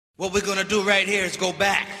What we're gonna do right here is go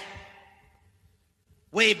back,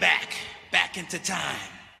 way back into time.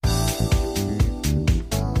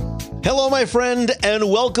 Hello, my friend, and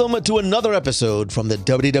welcome to another episode from the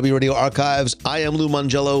WDW Radio Archives. I am Lou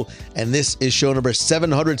Mangello, and this is show number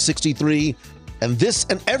 763. And this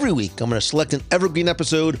and every week, I'm going to select an evergreen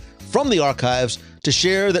episode from the archives to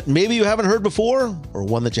share that maybe you haven't heard before, or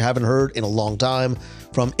one that you haven't heard in a long time.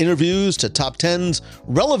 From interviews to top 10s,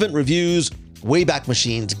 relevant reviews, Wayback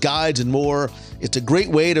Machines, guides, and more. It's a great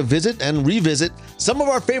way to visit and revisit some of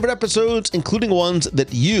our favorite episodes, including ones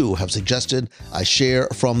that you have suggested I share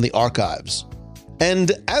from the archives.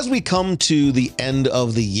 And as we come to the end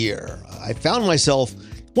of the year, I found myself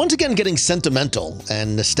once again getting sentimental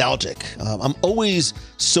and nostalgic. I'm always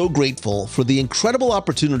so grateful for the incredible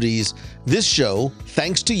opportunities this show,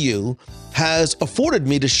 thanks to you, has afforded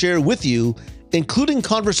me to share with you, including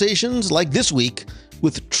conversations like this week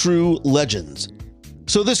with true legends.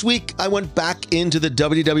 So this week, I went back into the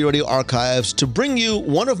WDW Radio Archives to bring you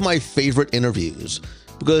one of my favorite interviews,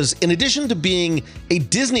 because in addition to being a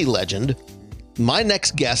Disney legend, my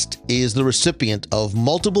next guest is the recipient of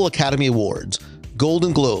multiple Academy Awards,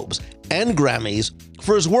 Golden Globes, and Grammys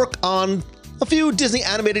for his work on a few Disney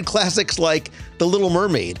animated classics like The Little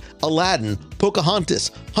Mermaid, Aladdin, Pocahontas,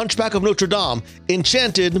 Hunchback of Notre Dame,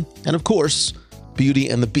 Enchanted, and of course, Beauty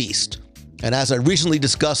and the Beast. And as I recently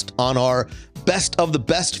discussed on our Best of the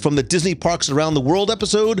Best from the Disney Parks Around the World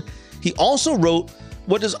episode, he also wrote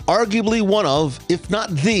what is arguably one of, if not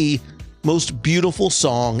the, most beautiful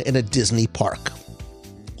song in a Disney park.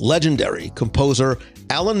 Legendary composer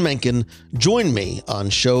Alan Menken joined me on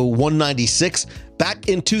show 196 back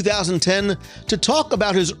in 2010 to talk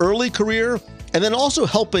about his early career and then also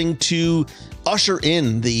helping to usher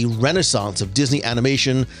in the renaissance of Disney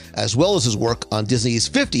animation, as well as his work on Disney's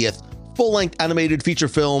 50th full-length animated feature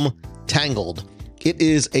film, Tangled. It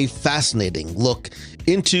is a fascinating look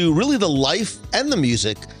into really the life and the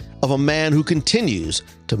music of a man who continues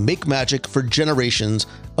to make magic for generations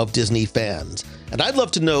of Disney fans. And I'd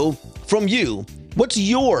love to know from you, what's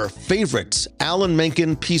your favorite Alan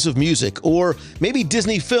Menken piece of music, or maybe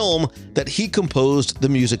Disney film that he composed the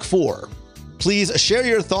music for? Please share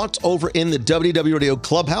your thoughts over in the WDW Radio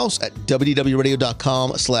Clubhouse at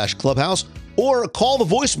wdwradio.com/clubhouse, or call the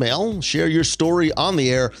voicemail, share your story on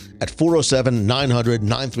the air at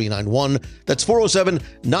 407-900-9391. That's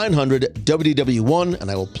 407-900-WDW1,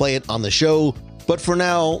 and I will play it on the show. But for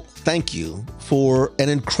now, thank you for an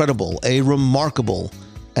incredible, a remarkable,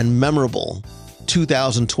 and memorable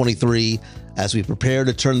 2023 as we prepare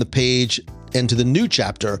to turn the page into the new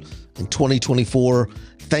chapter in 2024.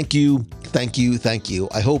 Thank you, thank you, thank you.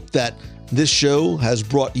 I hope that this show has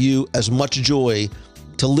brought you as much joy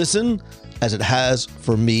to listen as it has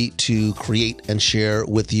for me to create and share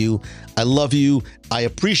with you. I love you. I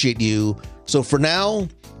appreciate you. So for now,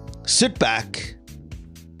 sit back,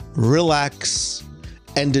 relax,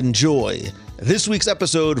 and enjoy this week's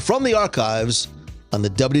episode from the archives on the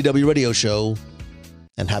WDW Radio Show,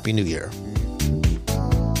 and Happy New Year.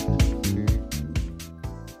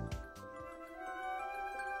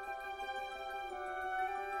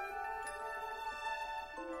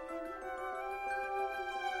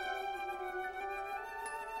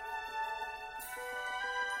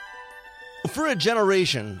 For a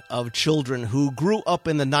generation of children who grew up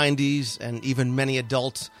in the 90s, and even many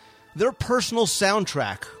adults, their personal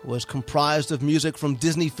soundtrack was comprised of music from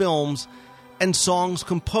Disney films and songs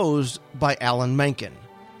composed by Alan Menken.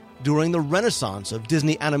 During the renaissance of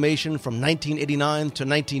Disney animation from 1989 to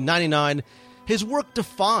 1999, his work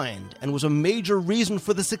defined and was a major reason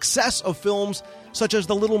for the success of films such as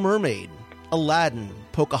The Little Mermaid, Aladdin,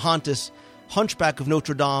 Pocahontas, Hunchback of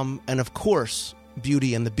Notre Dame, and of course,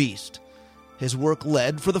 Beauty and the Beast. His work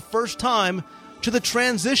led, for the first time, to the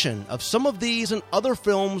transition of some of these and other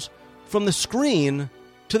films from the screen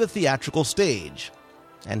to the theatrical stage.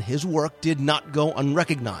 And his work did not go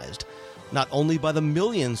unrecognized, not only by the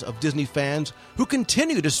millions of Disney fans who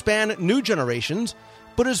continue to span new generations,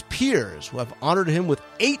 but his peers who have honored him with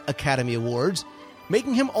 8 Academy Awards,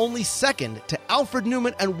 making him only second to Alfred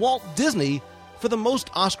Newman and Walt Disney for the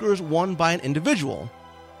most Oscars won by an individual,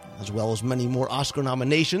 as well as many more Oscar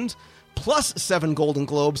nominations, plus 7 Golden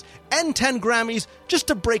Globes and 10 Grammys, just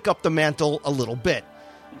to break up the mantle a little bit.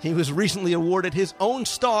 He was recently awarded his own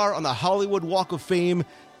star on the Hollywood Walk of Fame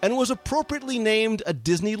and was appropriately named a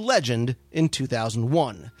Disney legend in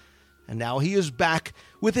 2001. And now he is back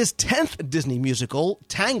with his 10th Disney musical,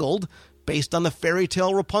 Tangled, based on the fairy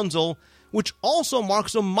tale Rapunzel, which also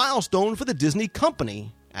marks a milestone for the Disney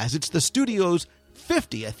company, as it's the studio's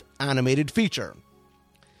 50th animated feature.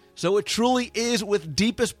 So it truly is with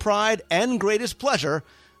deepest pride and greatest pleasure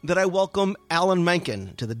that I welcome Alan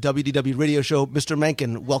Menken to the WDW radio show. Mr.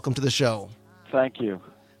 Menken, welcome to the show. Thank you.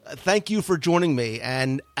 Thank you for joining me.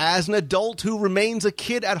 And as an adult who remains a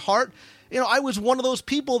kid at heart, I was one of those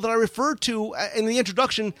people that I referred to in the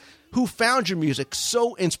introduction who found your music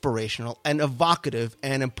so inspirational and evocative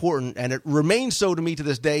and important, and it remains so to me to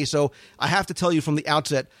this day. So I have to tell you from the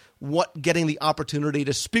outset what getting the opportunity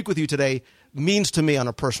to speak with you today means to me on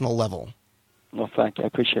a personal level. Well, thank you. I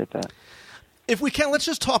appreciate that. If we can, let's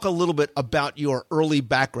just talk a little bit about your early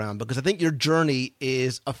background, because I think your journey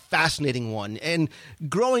is a fascinating one. And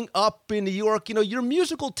growing up in New York, your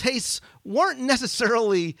musical tastes weren't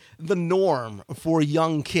necessarily the norm for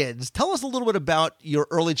young kids. Tell us a little bit about your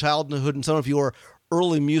early childhood and some of your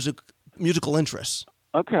early musical interests.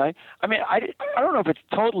 Okay. I mean, I don't know if it's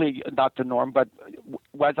totally not the norm, but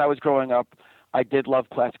as I was growing up, I did love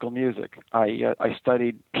classical music. I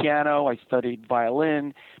studied piano, I studied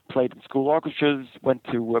violin, played in school orchestras, went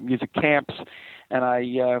to music camps, and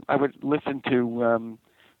I would listen to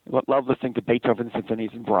love listening to Beethoven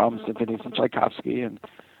symphonies and Brahms symphonies and Tchaikovsky and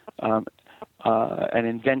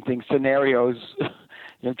inventing scenarios,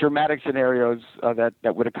 dramatic scenarios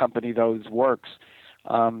that would accompany those works.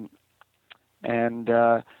 And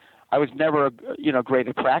I was never great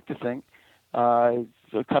at practicing.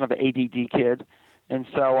 Kind of an ADD kid, and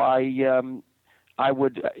so I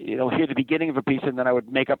would hear the beginning of a piece, and then I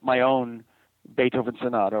would make up my own Beethoven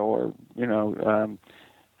sonata or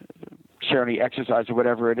Czerny exercise or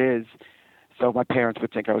whatever it is. So my parents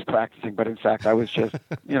would think I was practicing, but in fact I was just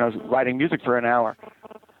writing music for an hour.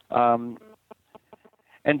 And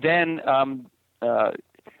then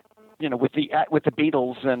with the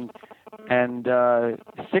Beatles and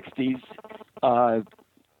 60s.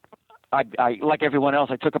 I like everyone else,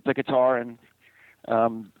 I took up the guitar and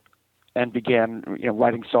began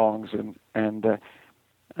writing songs and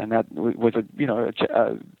that was a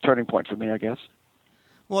turning point for me, I guess.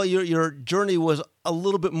 Well, your journey was a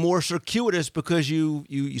little bit more circuitous because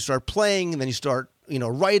you start playing and then you start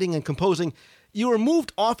writing and composing. You were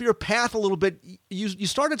moved off your path a little bit. You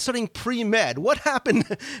started studying pre-med. What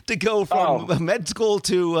happened to go from med school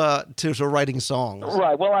to writing songs?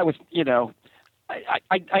 Right. Well, I was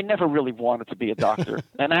I never really wanted to be a doctor,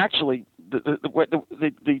 and actually,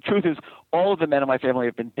 the truth is, all of the men in my family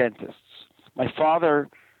have been dentists. My father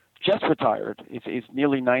just retired. He's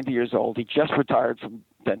nearly 90 years old. He just retired from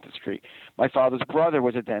dentistry. My father's brother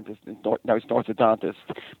was a dentist. Now he's an orthodontist.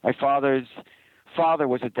 My father's father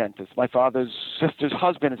was a dentist. My father's sister's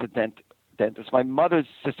husband is a dentist. My mother's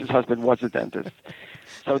sister's husband was a dentist.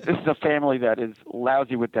 So this is a family that is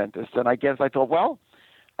lousy with dentists, and I thought, well,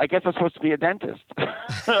 I guess I'm supposed to be a dentist.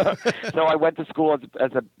 So I went to school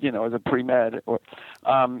as a pre-med, but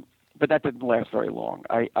that didn't last very long.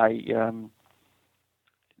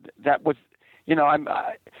 That was,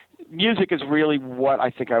 music is really what I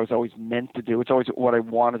think I was always meant to do. It's always what I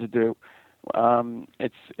wanted to do.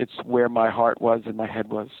 It's where my heart was and my head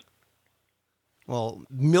was. Well,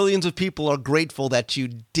 millions of people are grateful that you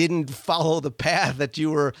didn't follow the path that you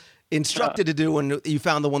were instructed to do, and you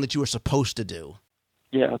found the one that you were supposed to do.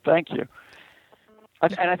 Yeah, thank you.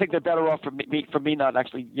 And I think they're better off for me not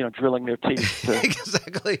actually, drilling their teeth.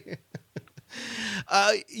 Exactly.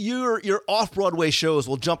 Your off-Broadway shows,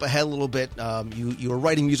 we'll jump ahead a little bit. You were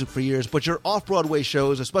writing music for years, but your off-Broadway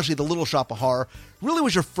shows, especially The Little Shop of Horror, really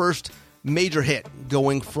was your first major hit,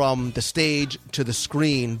 going from the stage to the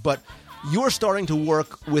screen. But your starting to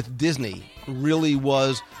work with Disney really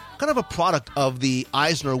was kind of a product of the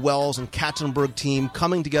Eisner, Wells, and Katzenberg team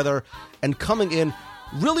coming together and coming in,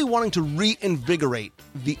 really wanting to reinvigorate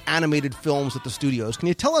the animated films at the studios. Can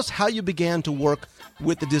you tell us how you began to work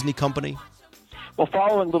with the Disney company? Well,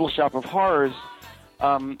 following Little Shop of Horrors,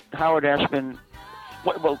 Howard Ashman,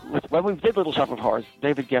 when we did Little Shop of Horrors,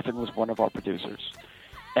 David Geffen was one of our producers.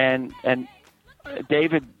 And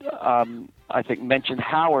David, I think, mentioned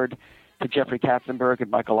Howard to Jeffrey Katzenberg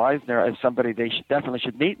and Michael Eisner as somebody they definitely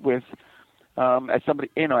should meet with, as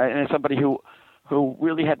somebody, and as somebody who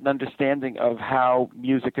really had an understanding of how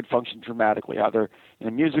music could function dramatically, either in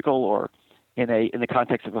a musical or in the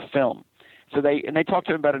context of a film. So they talked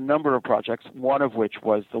to him about a number of projects, one of which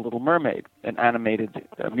was The Little Mermaid, an animated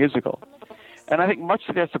musical. And I think much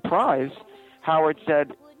to their surprise, Howard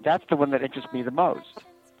said, that's the one that interests me the most.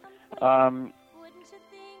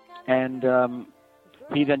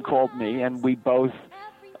 He then called me, and we both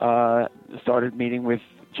started meeting with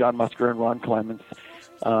John Musker and Ron Clements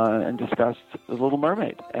and discussed The Little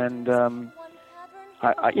Mermaid. And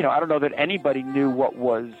I don't know that anybody knew what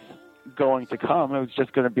was going to come. It was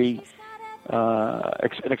just going to be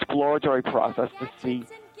an exploratory process to see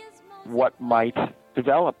what might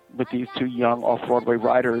develop with these two young off-Broadway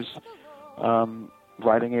writers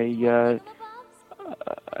writing an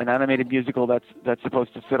animated musical that's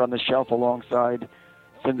supposed to sit on the shelf alongside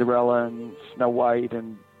Cinderella and Snow White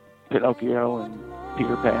and Pinocchio and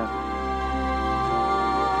Peter Pan.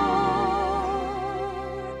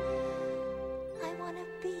 I want to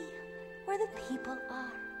be where the people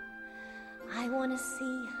are. I want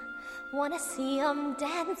to see them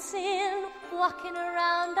dancing, walking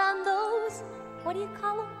around on those, what do you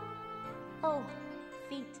call them? Oh,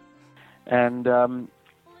 feet. And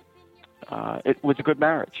it was a good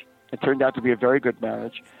marriage. It turned out to be a very good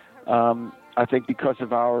marriage. I think because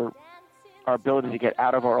of our ability to get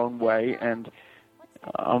out of our own way, and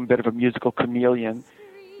I'm a bit of a musical chameleon,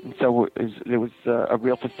 and so there was a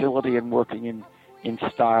real facility in working in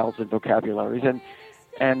styles and vocabularies,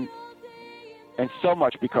 and so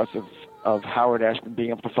much because of Howard Ashman being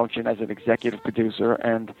able to function as an executive producer,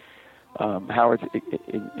 and Howard's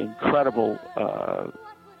incredible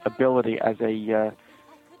ability as a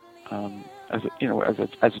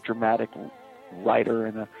dramatic writer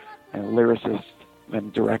and a lyricist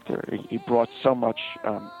and director. He brought so much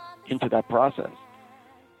into that process.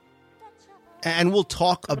 And we'll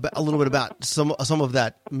talk a little bit about some of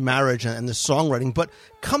that marriage and the songwriting. But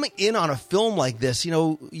coming in on a film like this,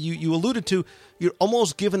 you alluded to, you're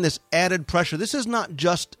almost given this added pressure. This is not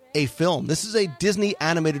just a film. This is a Disney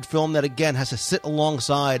animated film that, again, has to sit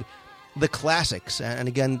alongside the classics. And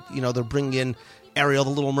again, they're bringing in Ariel,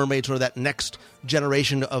 the Little Mermaid, sort of that next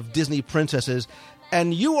generation of Disney princesses.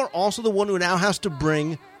 And you are also the one who now has to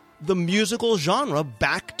bring the musical genre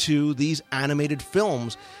back to these animated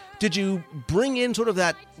films. Did you bring in sort of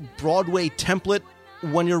that Broadway template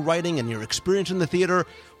when you're writing and your experience in the theater,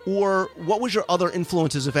 or what was your other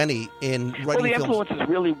influences, if any, in writing films? Well, the influences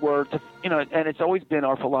really were, and it's always been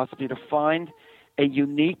our philosophy to find a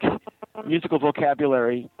unique musical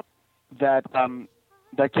vocabulary that can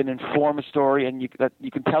inform a story, and that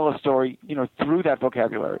you can tell a story, through that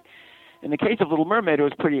vocabulary. In the case of Little Mermaid, it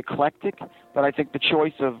was pretty eclectic, but I think the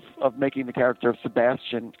choice of making the character of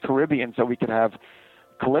Sebastian Caribbean so we could have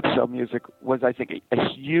calypso music was, I think, a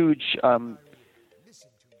huge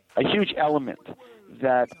element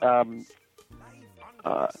that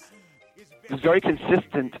was very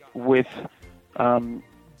consistent with the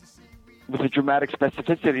dramatic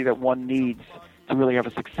specificity that one needs to really have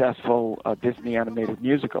a successful Disney animated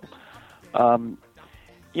musical. The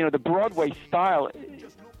Broadway style,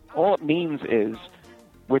 all it means is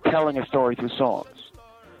we're telling a story through songs.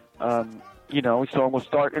 A song will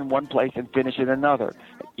start in one place and finish in another.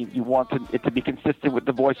 You want it to be consistent with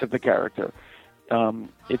the voice of the character.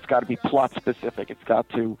 It's got to be plot specific. It's got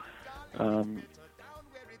to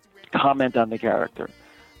comment on the character,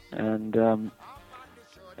 and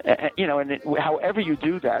however you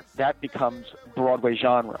do that, that becomes Broadway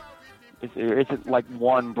genre. There isn't like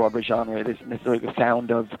one Broadway genre. It isn't necessarily the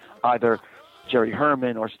sound of either Jerry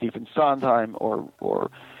Herman or Stephen Sondheim or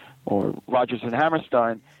Rodgers and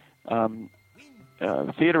Hammerstein.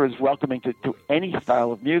 Theater is welcoming to any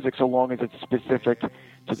style of music so long as it's specific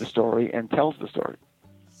to the story and tells the story.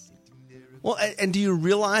 Well, and do you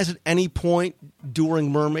realize at any point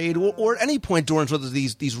during Mermaid, or at any point during sort of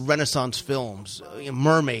these Renaissance films,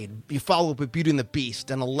 Mermaid, you follow up with Beauty and the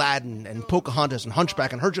Beast and Aladdin and Pocahontas and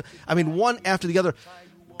Hunchback and Hercules, one after the other,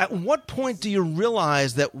 at what point do you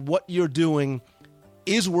realize that what you're doing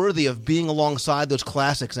is worthy of being alongside those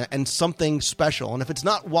classics and something special? And if it's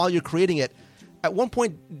not while you're creating it, at one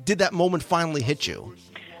point did that moment finally hit you?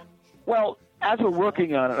 Well, as we're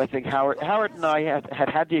working on it, I think Howard and I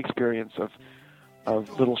had the experience of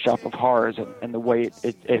Little Shop of Horrors and the way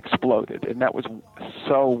it exploded, and that was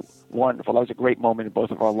so wonderful. That was a great moment in both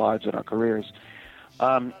of our lives and our careers.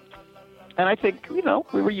 And I think, we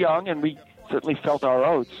were young and we certainly felt our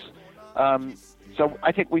oats. So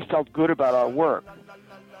I think we felt good about our work.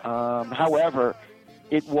 However,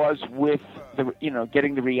 it was with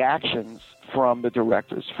getting the reactions from the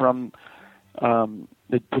directors, from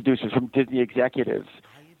the producers, from Disney executives,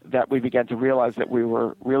 that we began to realize that we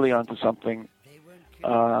were really onto something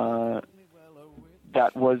that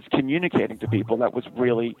was communicating to people, that was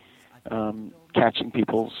really catching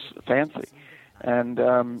people's fancy, and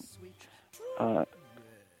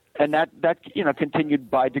that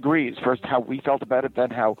continued by degrees. First, how we felt about it, then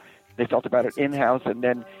how they felt about it in-house, and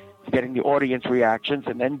then getting the audience reactions,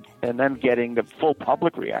 and then getting the full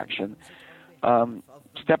public reaction.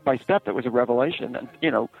 Step by step, it was a revelation, and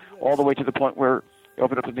all the way to the point where you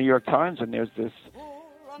open up the New York Times and there's this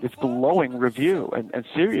glowing review and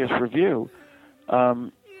serious review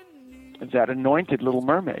that anointed Little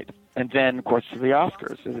Mermaid, and then of course to the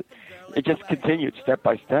Oscars. It just continued step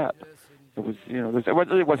by step, It was, it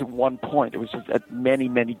really wasn't one point. It was just at many,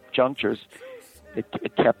 many junctures.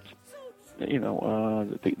 It kept,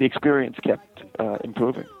 the experience kept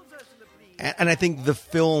improving. And I think the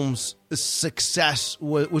film's success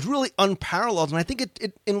was really unparalleled. And I think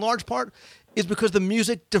it in large part is because the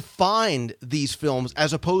music defined these films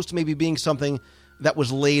as opposed to maybe being something that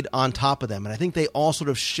was laid on top of them. And I think they all sort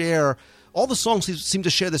of share, all the songs seem to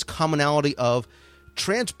share this commonality of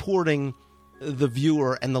transporting the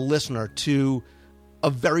viewer and the listener to a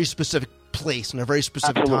very specific place and a very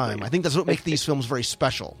specific time. I think that's what makes these films very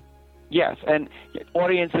special. Yes, and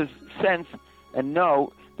audiences sense and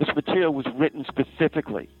know this material was written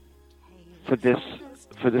specifically for this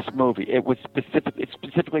movie. It's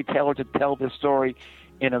specifically tailored to tell this story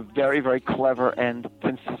in a very, very clever and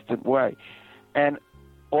consistent way. And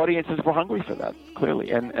audiences were hungry for that,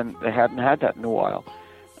 clearly, and they hadn't had that in a while.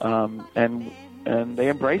 And they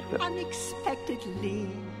embraced it. Unexpectedly,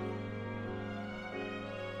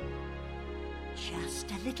 just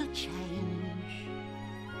a little change.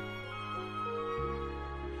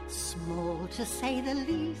 Small to say the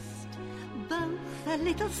least, both a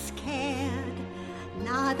little scared,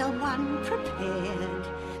 neither one prepared,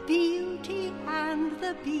 Beauty and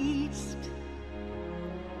the Beast.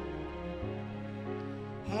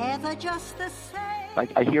 Ever just the same.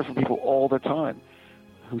 I hear from people all the time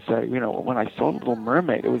who say, when I saw Little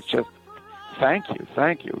Mermaid, it was just, thank you.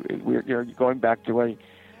 You're going back to a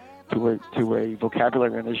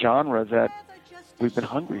vocabulary and a genre that we've been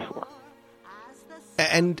hungry for.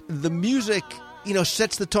 And the music,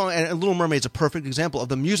 sets the tone, and Little Mermaid's a perfect example of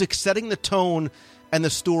the music setting the tone and the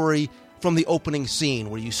story from the opening scene,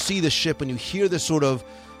 where you see the ship and you hear this sort of,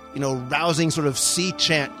 rousing sort of sea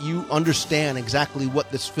chant. You understand exactly what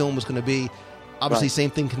this film is going to be. Obviously, Same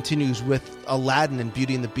thing continues with Aladdin and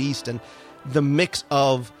Beauty and the Beast, and the mix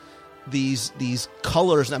of these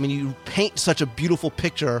colors. I mean, you paint such a beautiful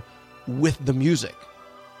picture with the music.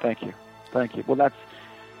 Thank you. Well, that's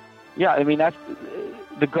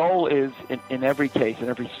the goal is in every case, in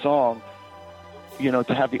every song,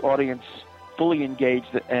 to have the audience fully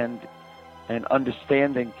engaged and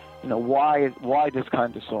understanding, why this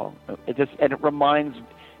kind of song. It reminds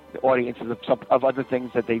the audiences of other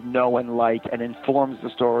things that they know and like, and informs the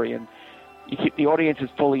story, and you keep the audience is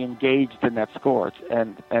fully engaged in that score,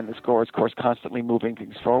 and the score is, of course, constantly moving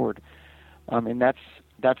things forward, and that's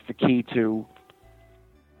the key to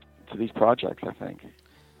these projects, I think.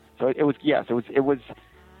 So it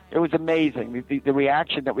was amazing. The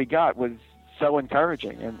reaction that we got was so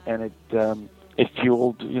encouraging, and it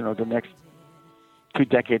fueled the next 2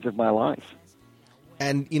 decades of my life.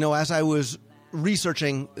 And as I was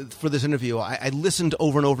researching for this interview, I listened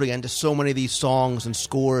over and over again to so many of these songs and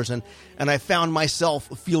scores, and I found myself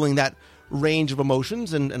feeling that range of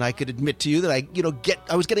emotions, and I could admit to you that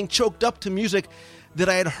I was getting choked up to music that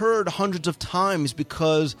I had heard hundreds of times,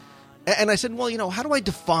 because, and I said, well, how do I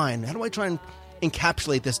try and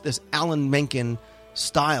encapsulate this Alan Menken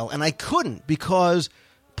style? And I couldn't, because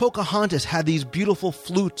Pocahontas had these beautiful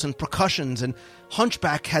flutes and percussions, and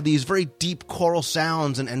Hunchback had these very deep choral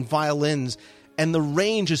sounds and violins, and the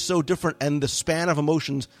range is so different, and the span of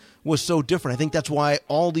emotions was so different. I think that's why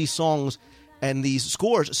all these songs and these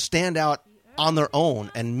scores stand out on their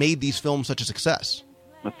own and made these films such a success.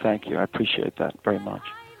 Well, thank you. I appreciate that very much.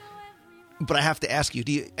 But I have to ask you,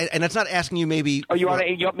 and it's not asking you maybe... Oh, you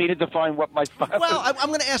want me to define what my... Well, I'm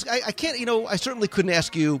going to ask, I can't, I certainly couldn't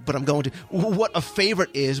ask you, but I'm going to, what a favorite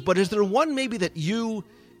is, but is there one maybe that you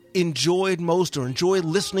enjoyed most or enjoy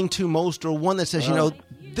listening to most, or one that says,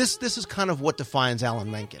 this is kind of what defines Alan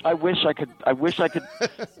Menken? I wish I could.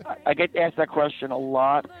 I get asked that question a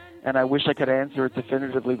lot, and I wish I could answer it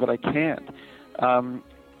definitively, but I can't.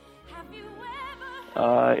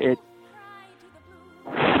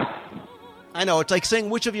 I know, it's like saying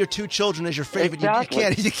which of your 2 children is your favorite. Exactly.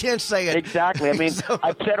 You can't say it. Exactly. I mean, so...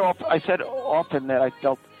 I said often that I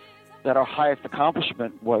felt that our highest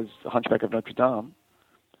accomplishment was Hunchback of Notre Dame.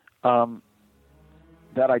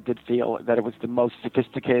 That I did feel that it was the most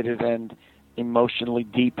sophisticated and emotionally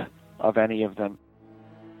deep of any of them.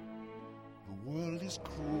 The world is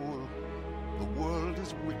cruel. The world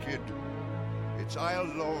is wicked. It's I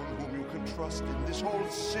alone whom you can trust in this whole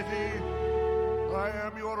city. I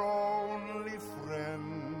am your only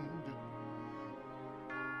friend.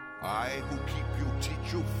 I who keep you,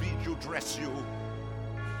 teach you, feed you, dress you.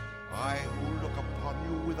 I who look upon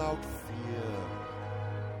you without fear.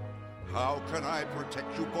 How can I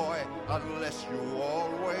protect you, boy, unless you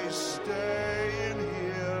always stay in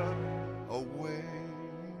here, away in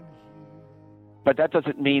here? But that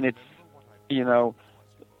doesn't mean it's,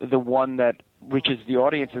 the one that reaches the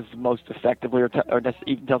audiences the most effectively, or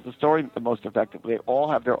even tells the story the most effectively. They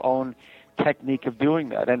all have their own technique of doing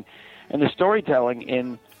that, and the storytelling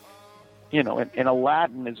in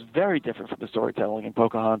Aladdin is very different from the storytelling in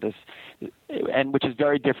Pocahontas, and which is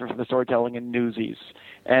very different from the storytelling in Newsies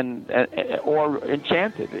or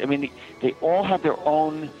Enchanted. I mean, they all have their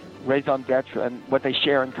own raison d'etre, and what they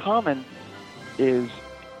share in common is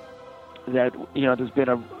that there's been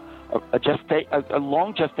a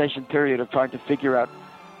long gestation period of trying to figure out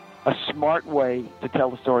a smart way to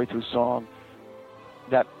tell the story through song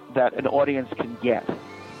that an audience can get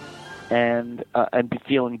and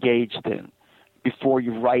feel engaged in before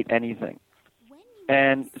you write anything.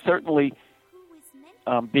 And certainly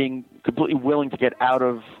being completely willing to get out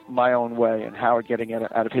of my own way, and Howard getting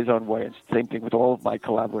out of his own way, and same thing with all of my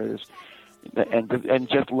collaborators, and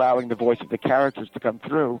just allowing the voice of the characters to come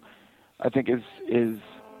through, I think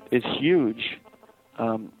is huge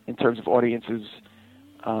in terms of audiences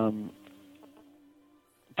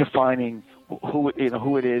defining who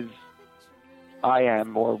it is I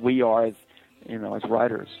am or we are as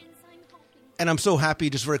writers. And I'm so happy,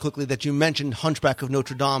 just very quickly, that you mentioned Hunchback of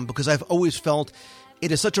Notre Dame, because I've always felt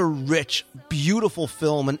it is such a rich, beautiful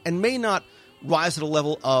film, and may not rise to the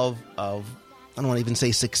level of I don't want to even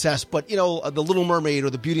say success, but The Little Mermaid or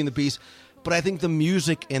The Beauty and the Beast. But I think the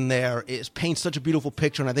music in there paints such a beautiful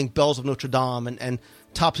picture, and I think Bells of Notre Dame and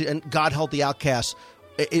Topsy and God Help the Outcasts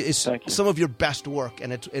is some of your best work,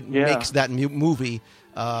 and it makes that movie,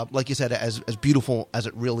 like you said, as beautiful as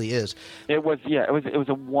it really is. It was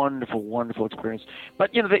a wonderful, wonderful experience.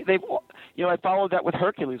 But they've I followed that with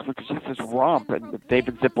Hercules, which is just this romp, and with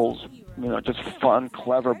David Zippel's just fun,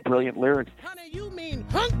 clever, brilliant lyrics. Honey, you mean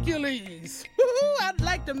Hercules? Woo-hoo, I'd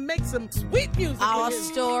like to make some sweet music. Our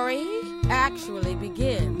story actually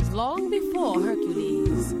begins long before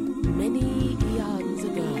Hercules, many eons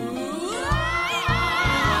ago.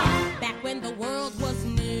 Back when the world was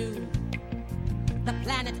new, the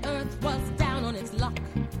planet Earth was down on its luck,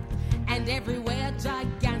 and everywhere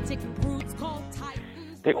gigantic brutes called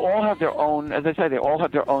Titans. They all have their own, as I say, they all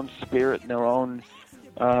have their own spirit and their own,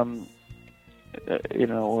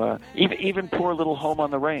 even Poor Little Home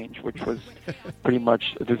on the Range, which was pretty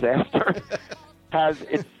much a disaster, has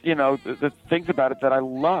its, the things about it that I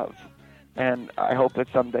love, and I hope that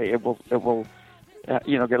someday it will, get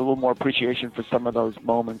a little more appreciation for some of those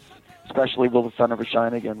moments, especially Will the Sun Ever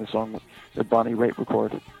Shine Again, the song that Bonnie Raitt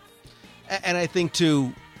recorded. And I think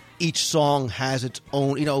too, each song has its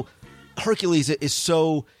own, Hercules is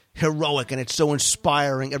so heroic and it's so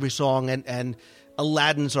inspiring, every song, and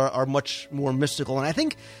Aladdin's are much more mystical. And I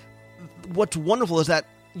think what's wonderful is that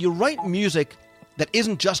you write music that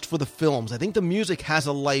isn't just for the films. I think the music has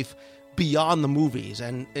a life beyond the movies,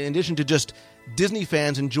 and in addition to just Disney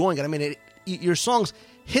fans enjoying it. I mean, your songs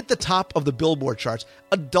hit the top of the Billboard charts.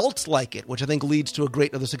 Adults like it, which I think leads to a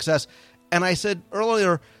great deal of success. And I said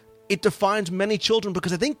earlier, it defines many children,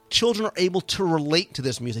 because I think children are able to relate to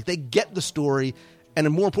this music. They get the story, and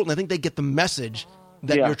more importantly, I think they get the message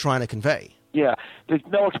that you're trying to convey. Yeah, there's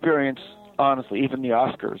no experience, honestly, even the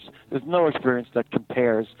Oscars, there's no experience that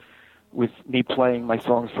compares with me playing my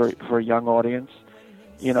songs for a young audience.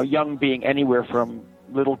 Young being anywhere from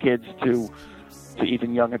little kids to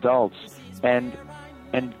even young adults, and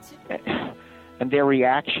their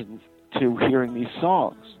reactions to hearing these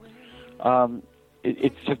songs.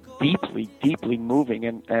 It's just deeply, deeply moving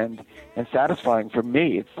and satisfying for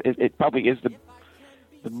me. It probably is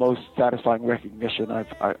the most satisfying recognition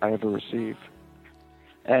I ever received.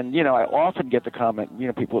 And I often get the comment,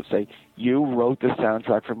 people would say, "You wrote the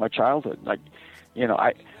soundtrack for my childhood." Like,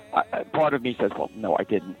 I part of me says, "Well, no, I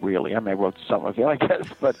didn't really. I mean, I wrote some of it, I guess."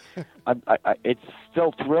 But it's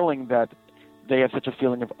still thrilling that they have such a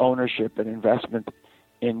feeling of ownership and investment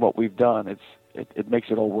in what we've done. It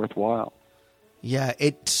makes it all worthwhile. Yeah,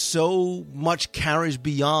 it so much carries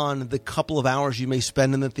beyond the couple of hours you may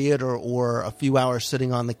spend in the theater or a few hours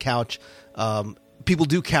sitting on the couch. People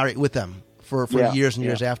do carry it with them for years and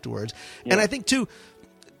years afterwards. Yeah. And I think, too,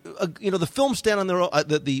 the film stand on their own,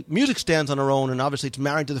 the music stands on their own, and obviously it's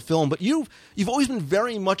married to the film, but you've always been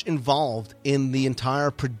very much involved in the entire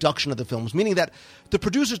production of the films, meaning that the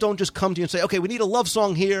producers don't just come to you and say, "Okay, we need a love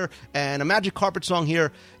song here and a magic carpet song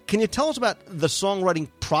here." Can you tell us about the songwriting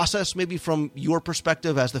process, maybe from your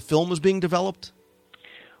perspective as the film is being developed?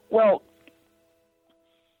 Well,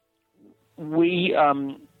 we are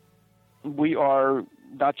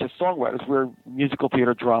not just songwriters; we're musical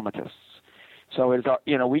theater dramatists. So it's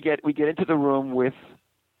we get into the room with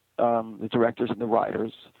the directors and the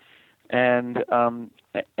writers, and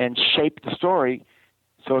shape the story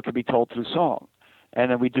so it can be told through song,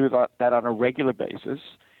 and then we do that on a regular basis.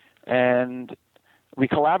 and we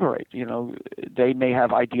collaborate. You know, they may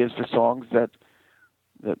have ideas for songs that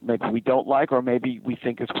maybe we don't like, or maybe we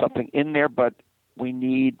think there's something in there, but we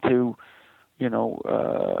need to, you know,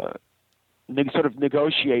 sort of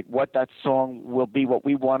negotiate what that song will be, what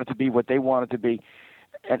we want it to be, what they want it to be,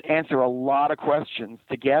 and answer a lot of questions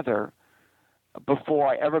together before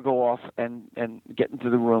I ever go off and get into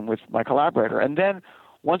the room with my collaborator. And then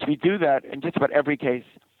once we do that, in just about every case,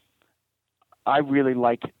 I really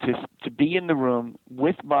like to be in the room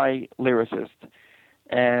with my lyricist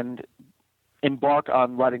and embark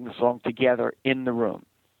on writing the song together in the room.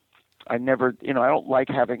 I never, you know, I don't like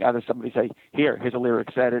having either somebody say, here's a lyric,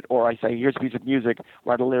 said it, or I say, here's a piece of music,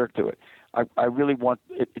 write a lyric to it. I really want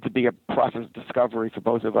it to be a process of discovery for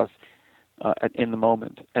both of us in the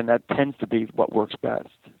moment, and that tends to be what works best.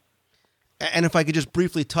 And if I could just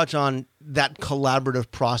briefly touch on that collaborative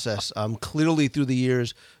process, clearly through the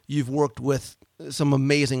years, you've worked with some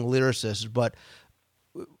amazing lyricists, but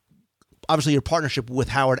obviously your partnership with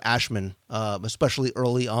Howard Ashman, especially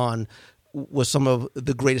early on, was some of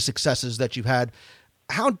the greatest successes that you've had.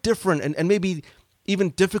 How different and maybe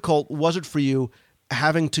even difficult was it for you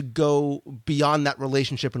having to go beyond that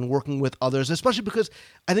relationship and working with others, especially because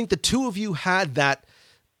I think the two of you had that,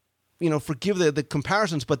 you know, forgive the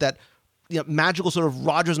comparisons, but that, you know, magical sort of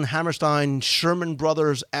Rodgers and Hammerstein, Sherman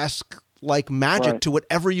Brothers-esque like magic Right. to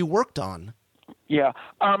whatever you worked on. Yeah.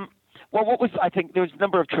 Well, I think there was a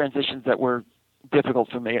number of transitions that were difficult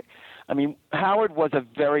for me. I mean, Howard was a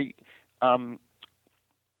very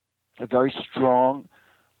strong,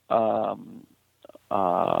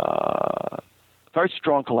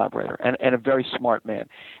 collaborator and a very smart man.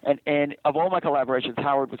 And of all my collaborations,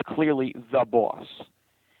 Howard was clearly the boss.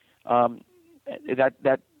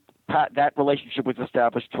 That relationship was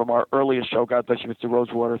established from our earliest show, God Bless You, Mr.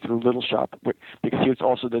 Rosewater, through Little Shop, because he was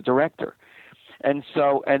also the director. And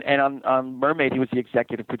so, and on Mermaid, he was the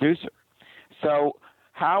executive producer. So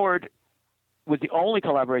Howard was the only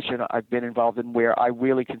collaboration I've been involved in where I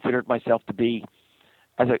really considered myself to be,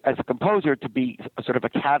 as a composer, to be a sort of a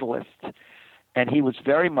catalyst. And he was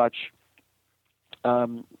very much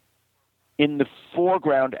in the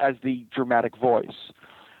foreground as the dramatic voice.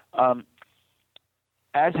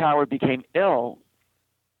 As Howard became ill,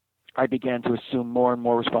 I began to assume more and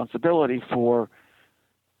more responsibility for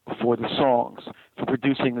the songs, for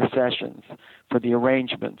producing the sessions, for the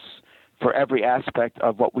arrangements, for every aspect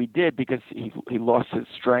of what we did, because he lost his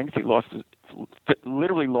strength,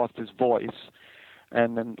 literally lost his voice,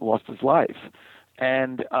 and then lost his life.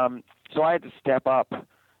 And so I had to step up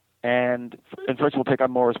and first of all take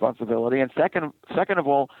on more responsibility, and second of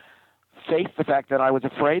all, face the fact that I was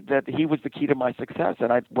afraid that he was the key to my success,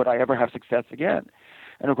 and would I ever have success again?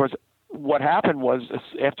 And of course, what happened was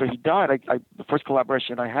after he died, the first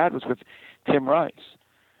collaboration I had was with Tim Rice,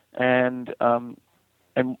 and the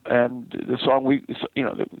song we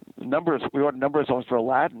wrote a number of songs for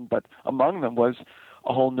Aladdin, but among them was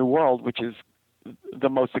A Whole New World, which is the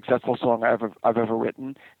most successful song I've ever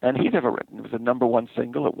written, and he's ever written. It was a #1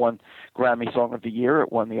 single. It won Grammy Song of the Year.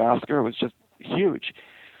 It won the Oscar. It was just huge.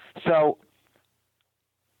 So,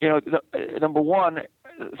 you know, number one,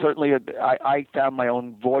 certainly I found my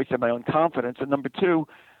own voice and my own confidence, and number two,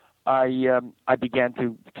 I began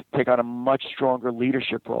to take on a much stronger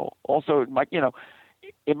leadership role. Also,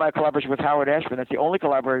 in my collaboration with Howard Ashman, that's the only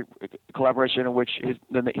collaboration in which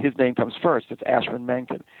his name comes first. It's Ashman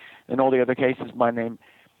Menken. In all the other cases, my name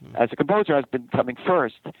as a composer has been coming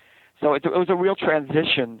first. So it was a real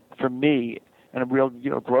transition for me and a real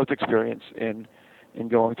growth experience in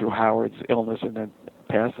going through Howard's illness and then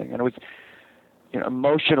passing. And it was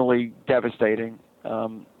emotionally devastating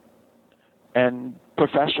and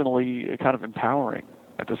professionally kind of empowering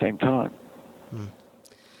at the same time.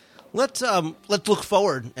 Let's look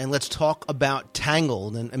forward and let's talk about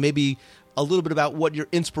Tangled and maybe a little bit about what your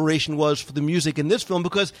inspiration was for the music in this film,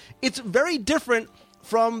 because it's very different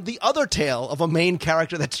from the other tale of a main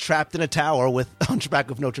character that's trapped in a tower with Hunchback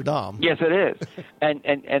of Notre Dame. Yes, it is.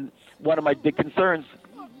 And one of my big concerns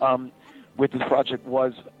with this project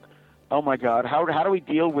was, oh my God, how do we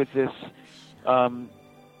deal with this?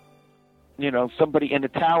 Somebody in the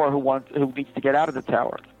tower who needs to get out of the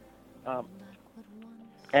tower.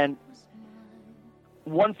 And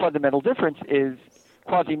one fundamental difference is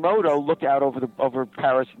Quasimodo looked out over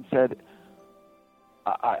Paris and said,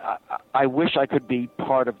 I wish I could be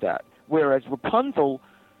part of that. Whereas Rapunzel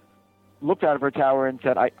looked out of her tower and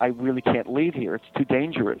said, I really can't leave here. It's too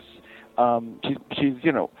dangerous.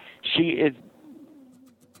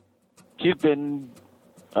 She's been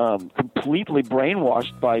completely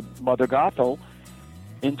brainwashed by Mother Gothel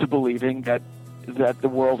into believing that that the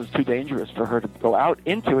world is too dangerous for her to go out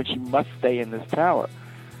into, and she must stay in this tower.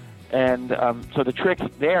 And so the trick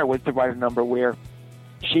there was to write a number where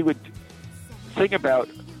she would sing about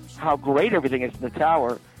how great everything is in the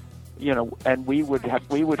tower, and we would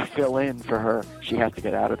fill in for her. She has to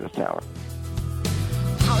get out of this tower.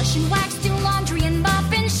 Polish and wax, do laundry and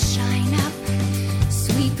mop and shine up.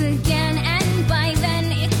 Sweep again, and by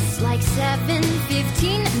then it's like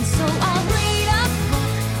 7:15, and so I'll read a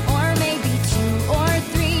book, or maybe 2 or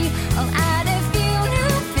 3. I'll add a few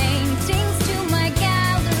new paintings to my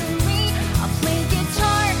gallery. I'll play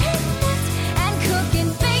guitar and knit and cook,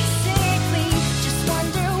 and basically just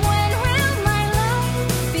wonder when will my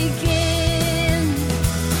life begin.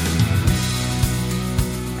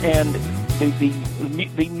 And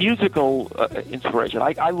the musical inspiration.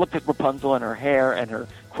 I looked at Rapunzel and her hair and her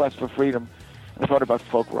quest for freedom, and I thought about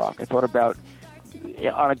folk rock. I thought about,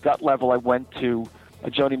 on a gut level, I went to a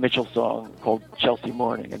Joni Mitchell song called Chelsea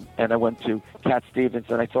Morning, and I went to Cat Stevens,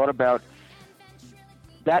 and I thought about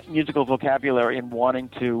that musical vocabulary and wanting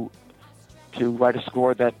to write a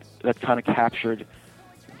score that kind of captured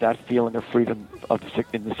that feeling of freedom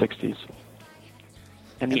in the 60s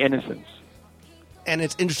and the innocence. And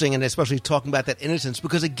it's interesting, and especially talking about that innocence,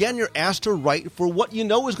 because, again, you're asked to write for what you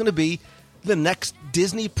know is going to be the next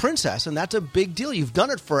Disney princess, and that's a big deal. You've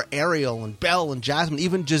done it for Ariel and Belle and Jasmine,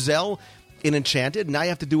 even Giselle in Enchanted. Now you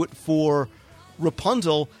have to do it for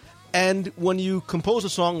Rapunzel. And when you compose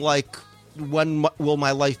a song like When Will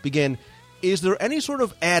My Life Begin, is there any sort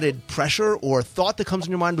of added pressure or thought that comes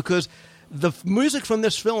in your mind? Because the music from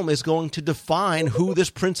this film is going to define who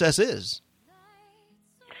this princess is.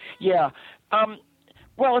 Yeah.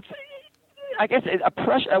 Well, I guess a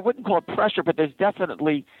pressure. I wouldn't call it pressure, but there's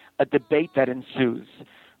definitely a debate that ensues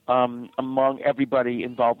among everybody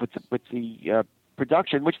involved with the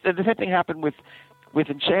production. Which the same thing happened with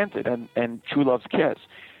Enchanted and True Love's Kiss.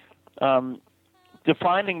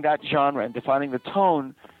 Defining that genre and defining the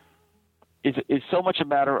tone is so much a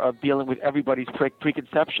matter of dealing with everybody's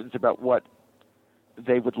preconceptions about what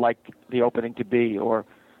they would like the opening to be, or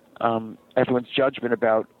everyone's judgment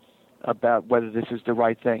about whether this is the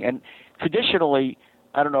right thing. And traditionally,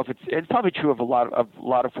 I don't know if it's probably true of a lot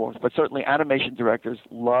of forms, but certainly animation directors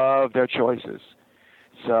love their choices.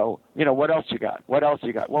 So, what else you got? What else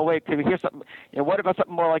you got? Well, wait, can we hear something? What about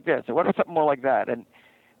something more like this? And what about something more like that? And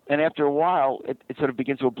after a while, it sort of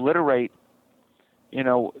begins to obliterate,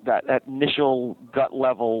 that initial gut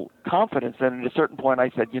level confidence. And at a certain point, I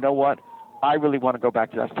said, you know what? I really want to go back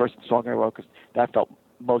to that first song I wrote because that felt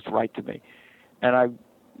most right to me. And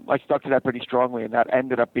I stuck to that pretty strongly, and that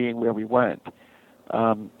ended up being where we went.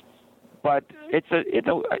 But it's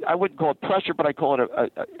I wouldn't call it pressure, but I call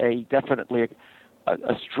it definitely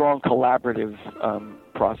a strong collaborative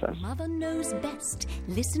process. Mother knows best.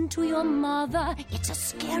 Listen to your mother. It's a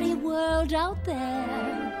scary world out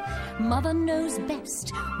there. Mother knows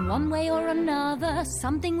best. One way or another,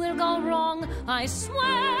 something will go wrong, I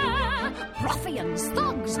swear. Ruffians,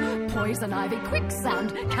 thugs, poison ivy,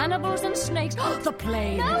 quicksand, cannibals and snakes. The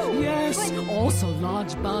plague. No. Yes. Also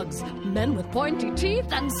large bugs. Men with pointy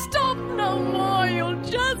teeth. And stop no more. You'll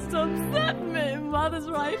just upset me. Mother's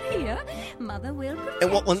right here. Mother will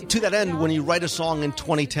protect And to that end, when you write a song in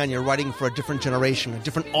 2010, you're writing for a different generation, a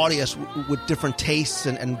different audience with different tastes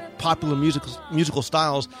and popular musical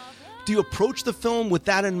styles. Do you approach the film with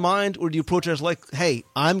that in mind, or do you approach it as like, hey,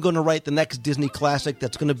 I'm going to write the next Disney classic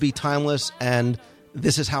that's going to be timeless, and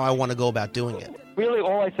this is how I want to go about doing it? Really,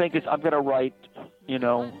 all I think is I'm going to write,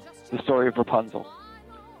 the story of Rapunzel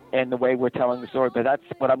and the way we're telling the story, but that's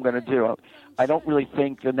what I'm going to do. I don't really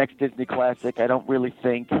think the next Disney classic. I don't really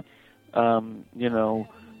think,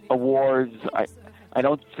 awards. I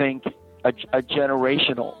don't think a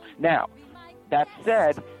generational. Now, that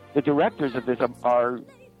said, the directors of this are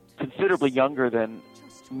considerably younger than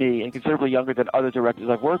me and considerably younger than other directors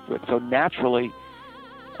I've worked with. So naturally,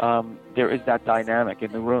 there is that dynamic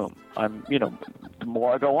in the room. The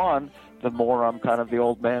more I go on, the more I'm kind of the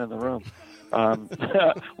old man in the room,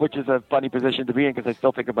 which is a funny position to be in because I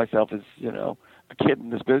still think of myself as, a kid in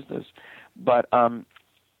this business. But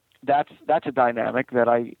that's a dynamic that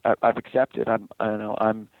I've accepted.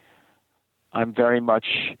 I'm very much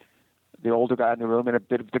the older guy in the room and a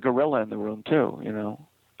bit of the gorilla in the room too.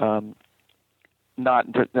 Not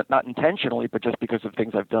intentionally, but just because of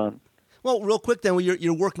things I've done. Well, real quick then,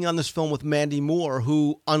 you're working on this film with Mandy Moore,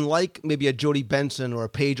 who, unlike maybe a Jodie Benson or a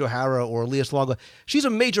Paige O'Hara or a Lea Salonga, she's a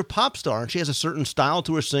major pop star, and she has a certain style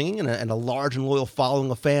to her singing and a large and loyal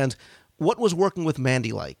following of fans. What was working with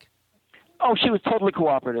Mandy like? Oh, she was totally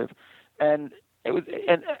cooperative, and it was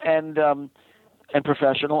and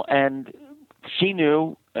professional, and she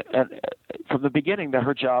knew from the beginning that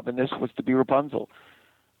her job in this was to be Rapunzel,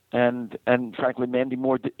 and frankly, Mandy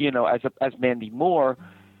Moore, as Mandy Moore,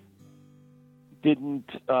 didn't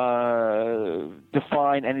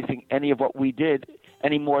define any of what we did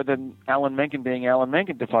any more than Alan Menken being Alan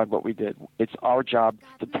Menken defined what we did. It's our job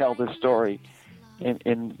to tell this story,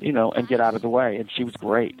 and get out of the way. And she was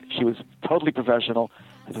great. She was totally professional.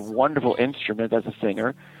 Has a wonderful instrument as a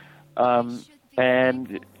singer,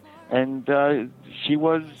 and she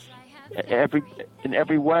was in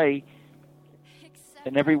every way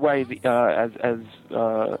as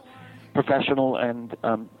professional and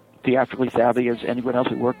theatrically savvy as anyone else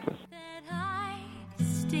we worked with.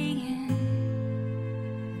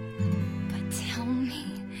 But tell me,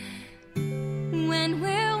 when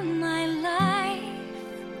will my life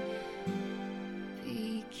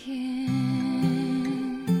begin?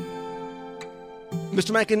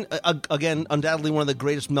 Mr. Menken, again, undoubtedly one of the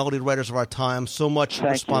greatest melody writers of our time. So much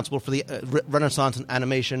responsible for the renaissance in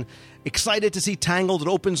animation. Excited to see Tangled. It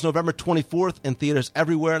opens November 24th in theaters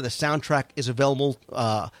everywhere. The soundtrack is available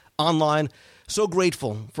online. So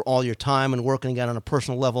grateful for all your time and working again on a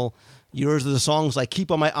personal level. Yours are the songs I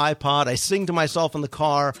keep on my iPod. I sing to myself in the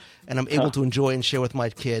car, and I'm able to enjoy and share with my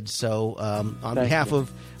kids. So on behalf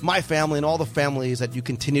of my family and all the families that you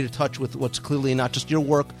continue to touch with what's clearly not just your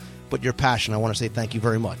work, but your passion, I want to say thank you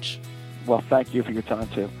very much. Well, thank you for your time,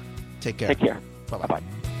 too. Take care. Take care. Bye-bye. Bye-bye.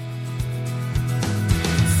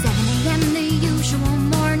 7 a.m. the usual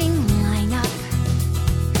morning lineup.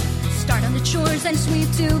 Start on the chores and sweep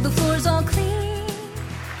till the floor's all clean.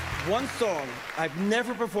 One song I've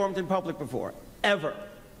never performed in public before, ever.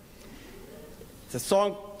 It's a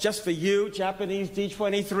song just for you, Japanese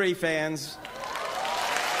D23 fans.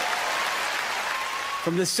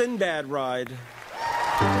 From the Sinbad ride.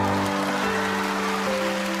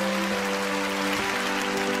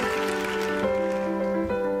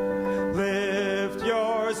 Lift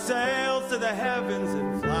your sails to the heavens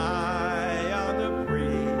and fly on the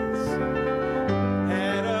breeze.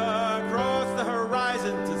 Head across the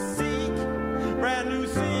horizon to seek brand new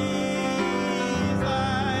seas.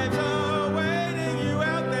 Life's awaiting you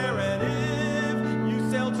out there, and if you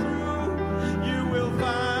sail true, you will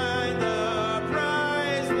find the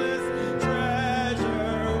priceless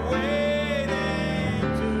treasure waiting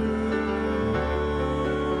too.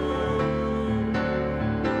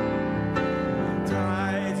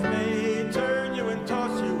 Tides may turn you and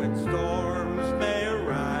toss you, and storms may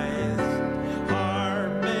arise.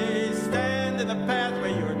 Heart may stand in the path where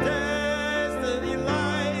your destiny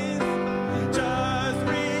lies. Just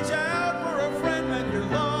reach out for a friend when you're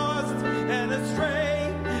lost and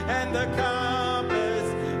astray, and the compass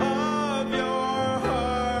of your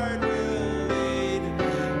heart will lead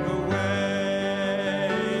the way.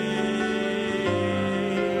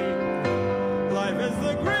 Life is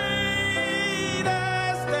the greatest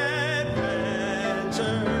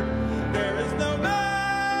adventure. There is no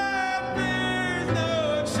map, there's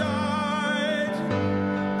no chart.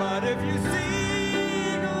 But if you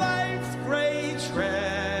seek life's great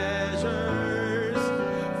treasures,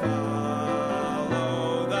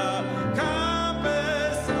 follow the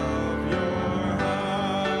compass of your heart.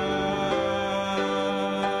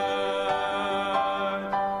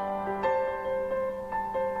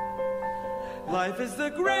 Life is the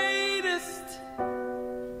greatest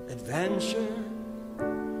adventure.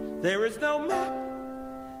 There is no map,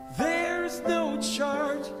 there's no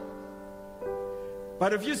chart.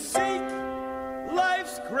 But if you seek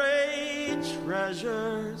life's great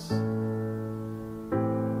treasures,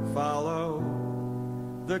 follow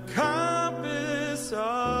the compass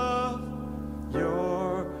of